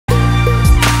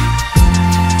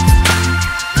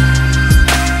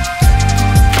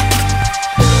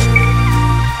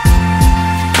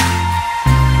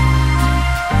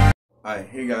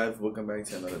Hey guys, welcome back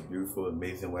to another beautiful,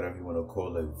 amazing, whatever you want to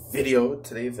call it, video.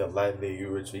 Today is a live day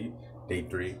retreat, day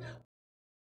 3.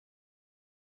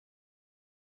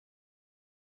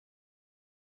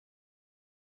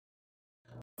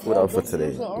 What else for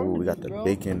today? Ooh, we got the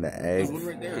bacon, the eggs,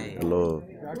 a little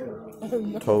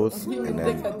toast, and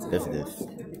then this.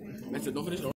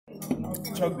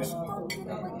 Chug this.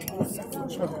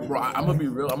 Bro, I'm gonna be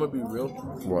real.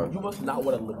 What? You must not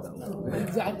want to live that long.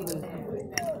 Exactly.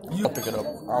 You pick it up. I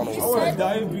don't know. He What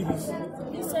diabetes.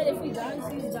 He said if he dies,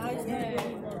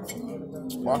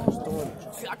 Marcus doing?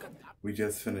 We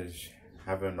just finished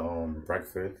having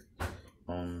breakfast,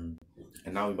 and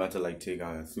now we're about to like take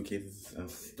our suitcases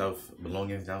and stuff,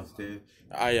 belongings downstairs.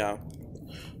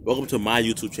 Welcome to my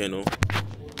YouTube channel,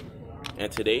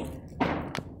 and today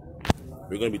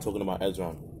we're going to be talking about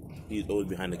Esron. He's always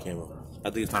behind the camera.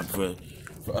 I think it's time for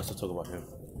us to talk about him.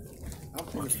 I'm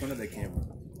in front of the camera.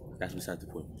 That's beside the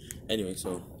point. Anyway,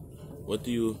 so what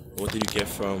did you get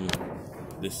from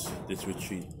this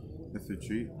retreat? This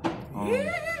retreat,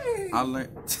 I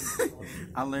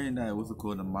learned that what's it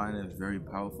called? The mind is very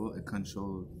powerful. It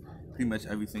controls pretty much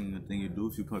everything you do.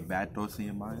 If you put bad thoughts in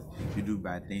your mind, you do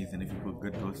bad things, and if you put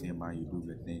good thoughts in your mind, you do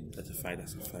good things. That's a fact.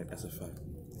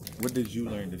 What did you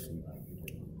learn this week?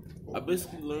 I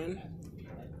basically learned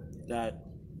that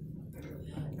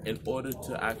in order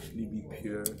to actually be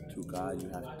pure to God, you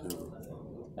have to,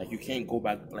 you can't go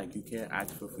back, you can't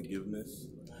ask for forgiveness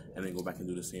and then go back and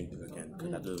do the same thing again,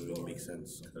 because that doesn't really make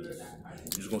sense, because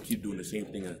you're just going to keep doing the same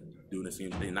thing and doing the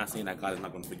same thing. Not saying that God is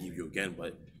not going to forgive you again,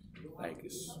 but,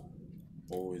 it's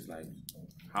always,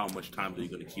 how much time are you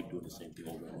going to keep doing the same thing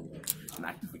over and over and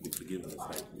asking for forgiveness?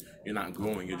 You're not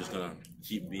growing, you're just going to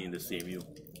keep being the same you.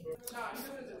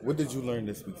 What did you learn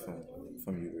this week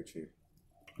from your retreat?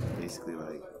 Basically,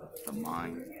 the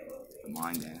mind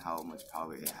and how much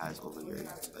power it has over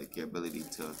your ability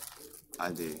to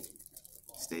either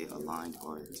stay aligned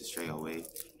or to stray away.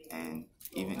 And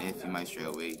even if you might stray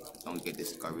away, don't get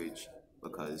discouraged,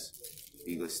 because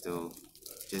you can still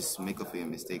just make up for your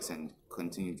mistakes and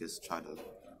continue just try to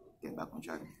get back on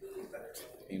track.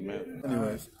 Amen.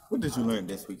 Anyways, what did you learn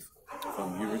this week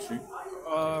from your retreat?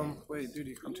 Wait,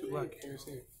 dude, I'm too black. Can't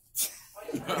see it.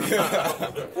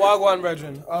 Wagwan,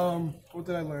 brethren. What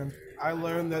did I learn? I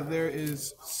learned that there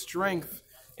is strength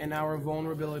in our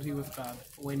vulnerability with God.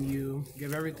 When you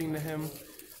give everything to Him,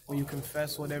 when you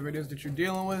confess whatever it is that you're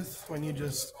dealing with, when you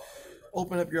just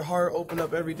open up your heart, open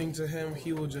up everything to Him,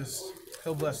 He'll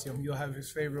bless you. You'll have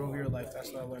His favor over your life.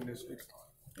 That's what I learned this week.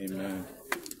 Amen.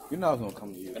 You know I was gonna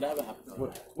come to you.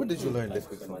 What did you learn this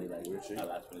week from your retreat?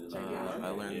 I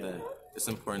learned that it's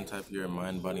important to have your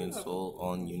mind, body, and soul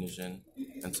all in unison,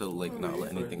 and to not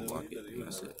let anything block it. And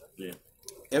that's it. Yeah.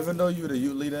 Even though you're the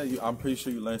youth leader, I'm pretty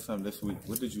sure you learned something this week.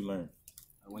 What did you learn?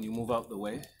 When you move out the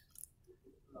way,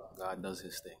 God does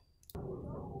His thing.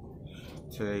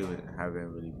 Today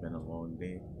haven't really been a long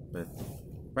day, but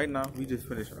right now we just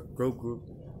finished our growth group.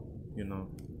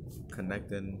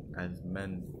 Connecting as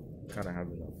men, kind of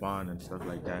having a bond and stuff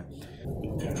like that.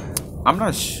 I'm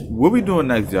not sure. What we doing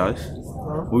next, Josh?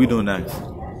 What we doing next? I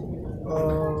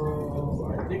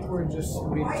think we're just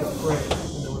waiting to pray and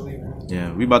then we're leaving.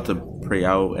 Yeah, we about to pray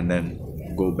out and then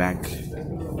go back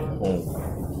home.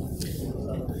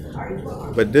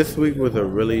 But this week was a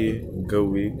really good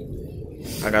week.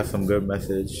 I got some good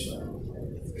message.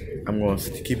 I'm going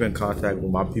to keep in contact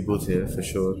with my people here for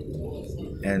sure.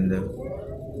 And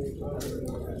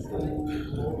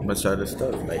much other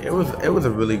stuff. It was a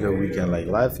really good weekend.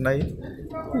 Last night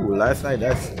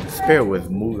that spirit was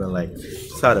moving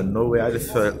it's out of nowhere. I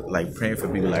just felt praying for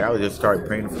people. I would just start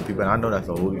praying for people, and I know that's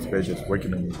the Holy Spirit just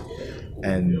working on me.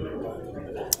 And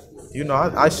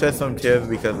I shed some tears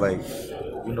because once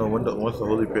the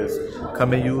Holy Spirit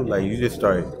come in you, you just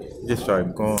start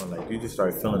going, you just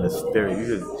start feeling the Spirit.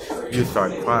 You just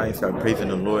start crying, start praising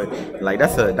the Lord.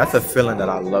 That's a feeling that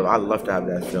I love. I love to have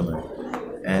that feeling.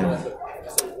 And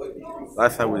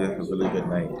last night was just a really good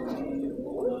night.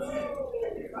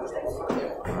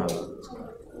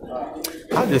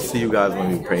 I'll just see you guys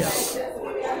when we pray out.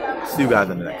 See you guys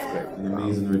in the next prayer. An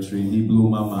amazing retreat. He blew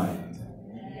my mind.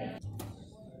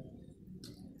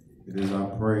 It is our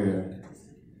prayer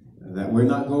that we're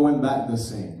not going back the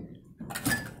same.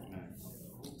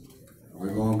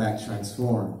 We're going back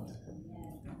transformed.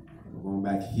 We're going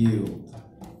back healed.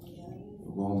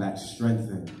 We're going back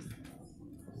strengthened,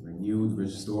 renewed,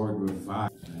 restored,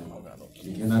 revived.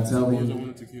 And I tell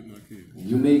you,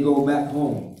 you may go back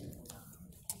home,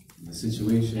 and the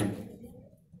situation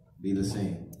be the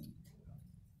same.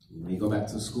 You may go back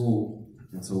to school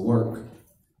and to work,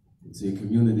 into your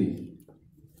community,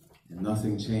 and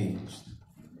nothing changed.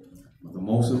 But the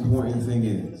most important thing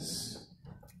is,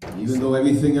 even though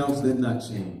everything else did not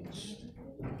change,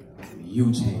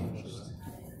 you changed.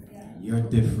 You're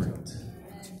different.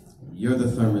 You're the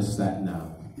thermostat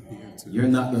now. You're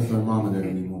not the thermometer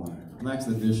anymore. I'm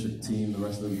asking the district team, the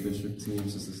rest of the district team,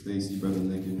 Sister Stacy, Brother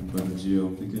Nick, and Brother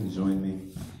Gio, if you can join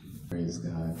me. Praise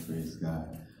God, praise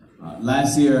God.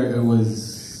 Last year it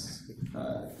was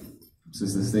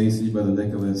Sister Stacy, Brother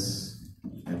Nicholas,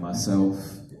 and myself,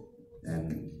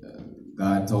 and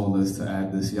God told us to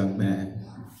add this young man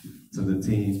to the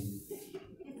team.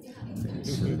 They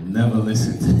should have never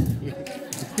listened.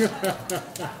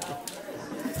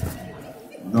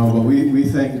 No, but we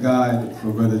thank God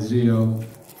for Brother Gio,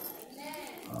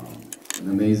 an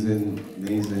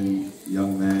amazing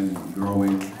young man,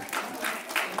 growing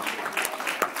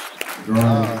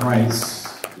in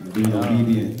Christ, being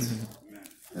obedient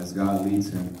as God leads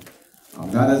him.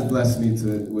 God has blessed me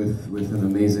with an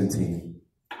amazing team.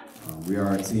 We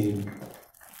are a team.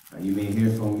 You may hear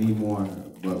from me more,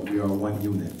 but we are one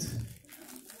unit.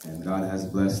 And God has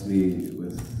blessed me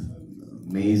with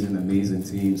amazing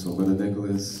team. So Brother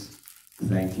Nicholas,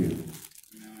 thank you.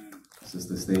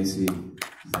 Sister Stacy,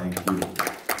 thank you.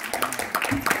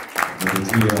 Brother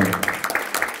Gio,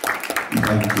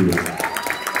 thank you.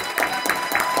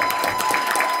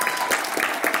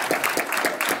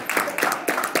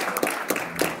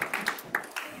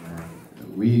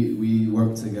 We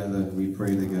work together, we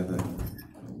pray together,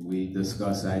 we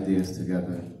discuss ideas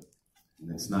together.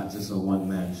 And it's not just a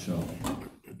one-man show,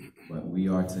 but we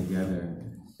are together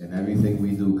in everything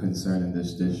we do concerning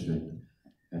this district.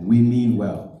 And we mean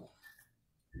well.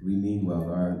 We mean well.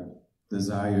 Our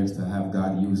desire is to have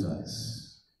God use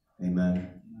us.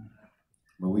 Amen.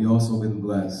 But we also been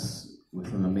blessed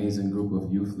with an amazing group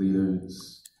of youth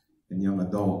leaders and young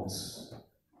adults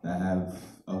that have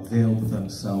availed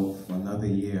themselves for another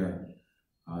year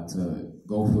to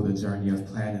go through the journey of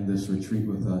planning this retreat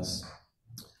with us.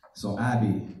 So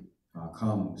Abby,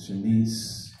 come.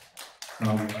 Shanice,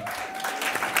 come.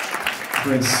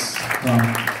 Chris,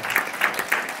 come.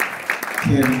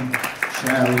 Kim,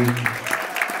 Sharie,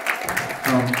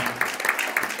 come.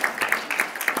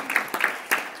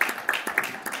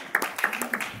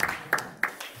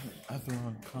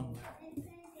 Esron, come.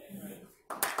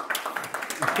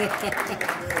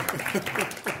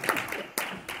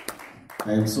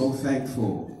 I am so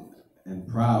thankful and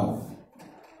proud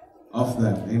of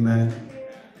them. Amen.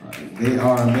 They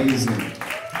are amazing.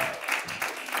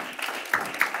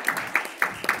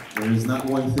 There is not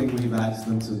one thing we've asked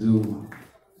them to do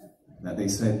that they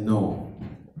said no,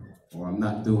 or I'm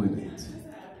not doing it.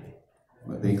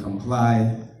 But they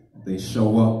comply, they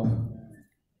show up,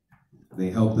 they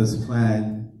helped us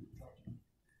plan.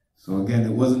 So again,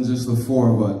 it wasn't just the 4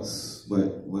 of us,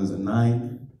 but was it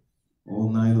 9? All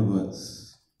 9 of us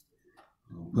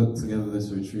put together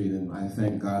this retreat, and I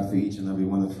thank God for each and every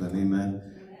one of them. Amen.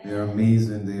 They are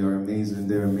amazing. They are amazing.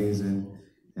 They're amazing.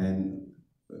 And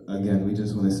again, we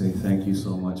just want to say thank you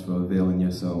so much for availing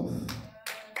yourself.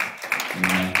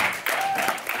 Amen.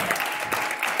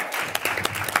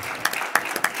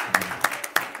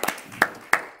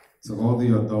 So all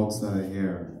the adults that are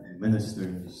here,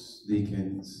 ministers,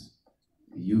 deacons,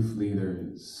 youth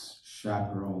leaders,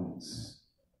 chaperones,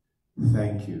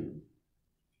 thank you.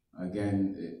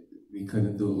 Again, we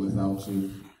couldn't do it without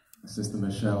you. Sister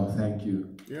Michelle, thank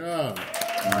you. Yeah.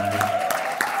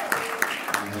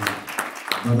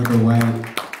 Brother Dwight,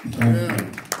 thank you.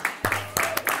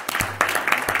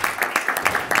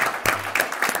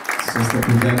 Sister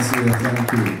Prudencia,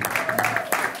 thank you.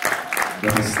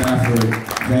 Brother Stafford,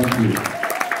 thank you.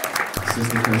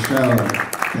 Sister Michelle,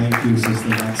 thank you. Sister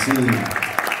Maxine,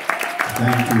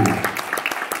 thank you.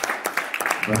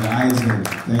 Brother Eisen,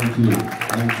 thank you,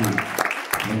 thank you,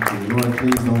 thank you. Lord,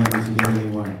 please don't let me forget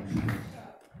anyone.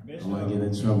 I don't want to get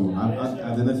in trouble. I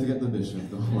didn't forget the bishop,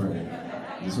 don't worry.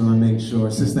 I just want to make sure.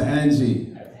 Sister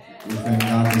Angie, we thank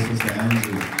God for Sister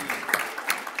Angie.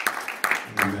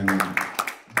 Amen.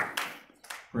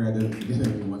 Pray I didn't forget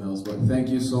everyone else, but thank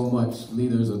you so much,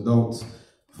 leaders, adults,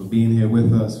 for being here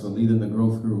with us, for leading the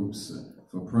growth groups,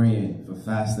 for praying, for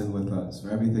fasting with us, for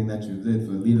everything that you did,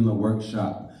 for leading a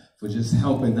workshop, for just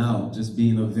helping out, just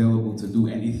being available to do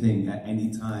anything at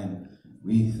any time.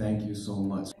 We thank you so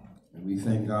much. And we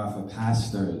thank God for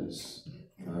pastors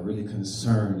that are really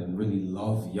concerned and really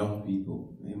love young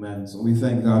people. Amen. So we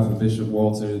thank God for Bishop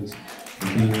Walters for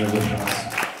being here with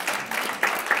us.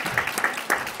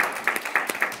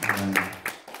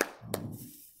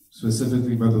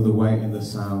 Specifically, Brother Dwight in the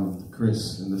sound,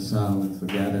 Chris in the sound, for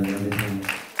gathering everything.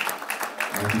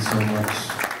 Thank you so much.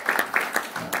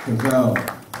 Cavell,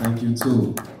 thank you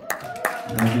too.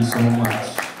 Thank you so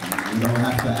much. You don't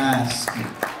have to ask.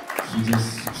 She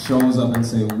just shows up and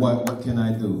say, what can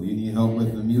I do? You need help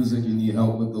with the music? You need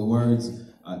help with the words?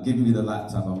 Give me the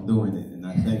laptop. I'm doing it. And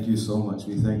I thank you so much.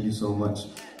 We thank you so much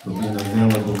for being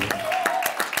available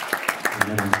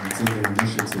and taking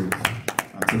initiative.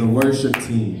 To the worship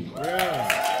team.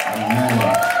 Amen.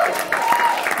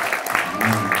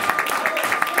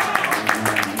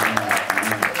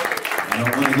 I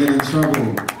don't want to get in trouble.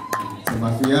 To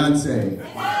my fiance.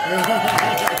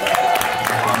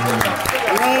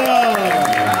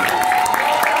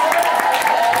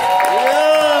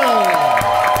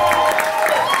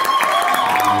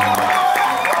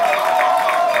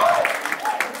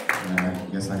 I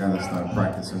guess I gotta start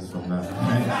practicing from now.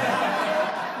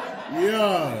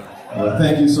 Well,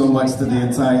 thank you so much to the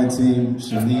entire team,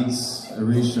 Shanice,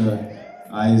 Arisha,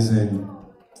 Eisen,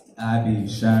 Abby,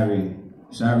 Sharie.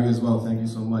 Sharie as well, thank you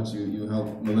so much. You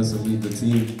helped Melissa lead the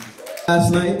team.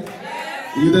 Last night,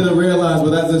 you didn't realize,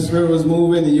 but as the Spirit was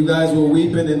moving and you guys were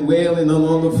weeping and wailing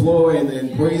on the floor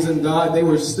and praising God, they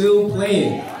were still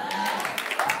playing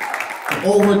for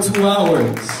over 2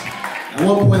 hours. At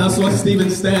one point, I saw Stephen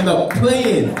stand up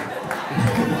playing.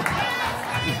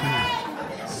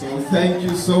 Thank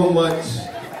you so much.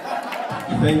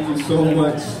 Thank you so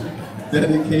much.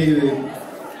 Dedicated.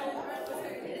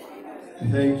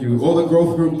 Thank you. All the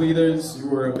growth group leaders, you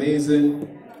were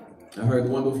amazing. I heard a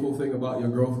wonderful thing about your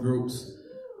growth groups.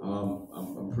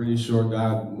 I'm pretty sure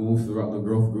God moved throughout the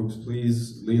growth groups.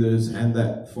 Please, leaders, hand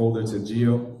that folder to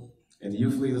Gio. And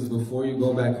youth leaders, before you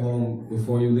go back home,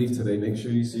 before you leave today, make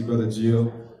sure you see Brother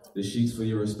Gio. The sheets for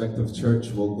your respective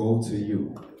church will go to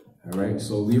you. All right,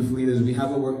 so youth leaders, we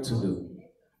have a work to do.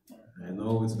 I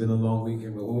know it's been a long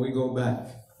weekend, but when we go back,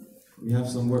 we have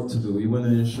some work to do. We want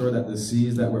to ensure that the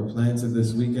seeds that were planted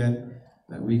this weekend,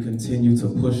 that we continue to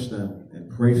push them and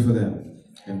pray for them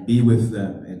and be with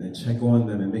them and check on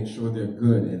them and make sure they're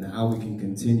good and how we can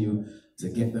continue to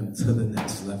get them to the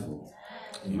next level.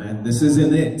 Amen. This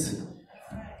isn't it.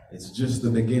 It's just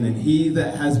the beginning. He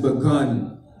that has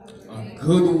begun a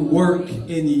good work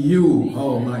in you,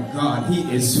 oh my God, he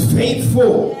is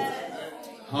faithful.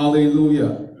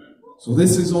 Hallelujah. So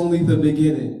this is only the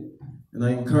beginning. And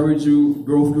I encourage you,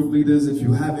 growth group leaders, if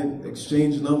you haven't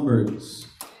exchanged numbers,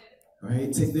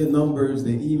 right? Take their numbers,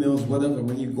 their emails, whatever.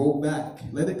 When you go back,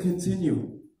 let it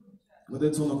continue. Whether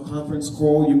it's on a conference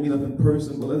call, you meet up in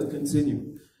person, but let it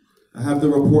continue. I have the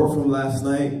report from last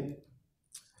night.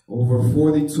 Over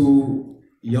 42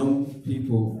 young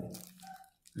people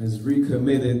has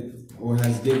recommitted or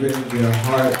has given their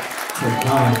heart to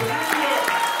God.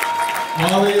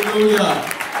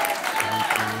 Hallelujah.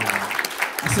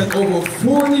 I said over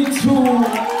 42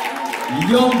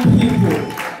 young people.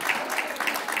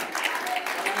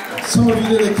 Some of you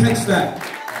didn't catch that.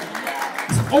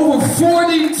 It's over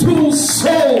 42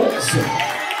 souls.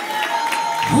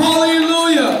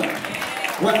 Hallelujah.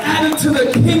 Were added to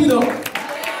the kingdom.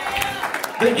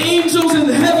 The angels in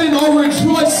heaven are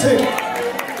rejoicing.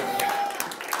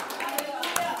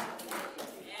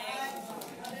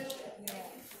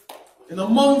 And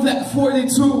among that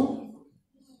 42,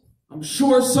 I'm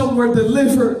sure some were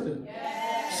delivered.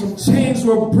 Some chains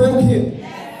were broken.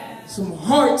 Some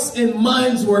hearts and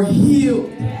minds were healed.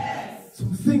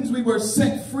 Some things we were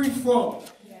set free from.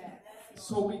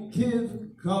 So we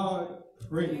give God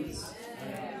praise.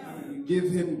 We give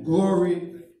him glory.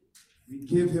 We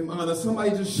give him honor.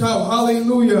 Somebody just shout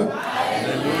hallelujah.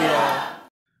 Hallelujah.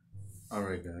 All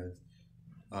right, guys.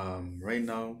 Right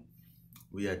now,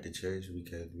 we at the church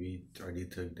because we already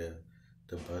took the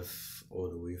bus all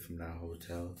the way from that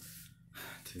hotel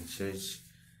to the church.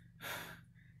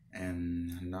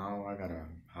 And now I gotta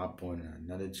hop on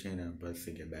another train and bus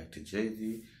to get back to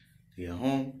Jersey, to get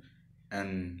home.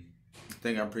 And I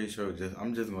think I'm pretty sure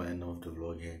I'm just gonna end off the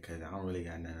vlog here because I don't really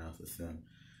got nothing else to film.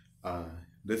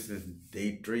 This is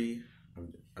day 3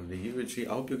 of the youth retreat.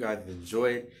 I hope you guys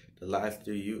enjoyed the last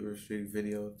 3 youth retreat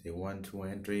videos, day 1, 2,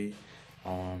 and 3.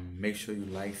 Make sure you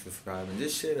like, subscribe, and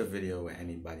just share the video with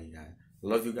anybody, guys.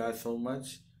 Love you guys so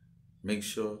much. Make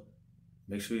sure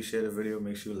you share the video.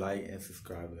 Make sure you like and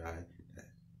subscribe, guys.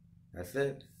 That's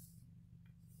it.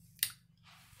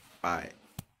 Bye.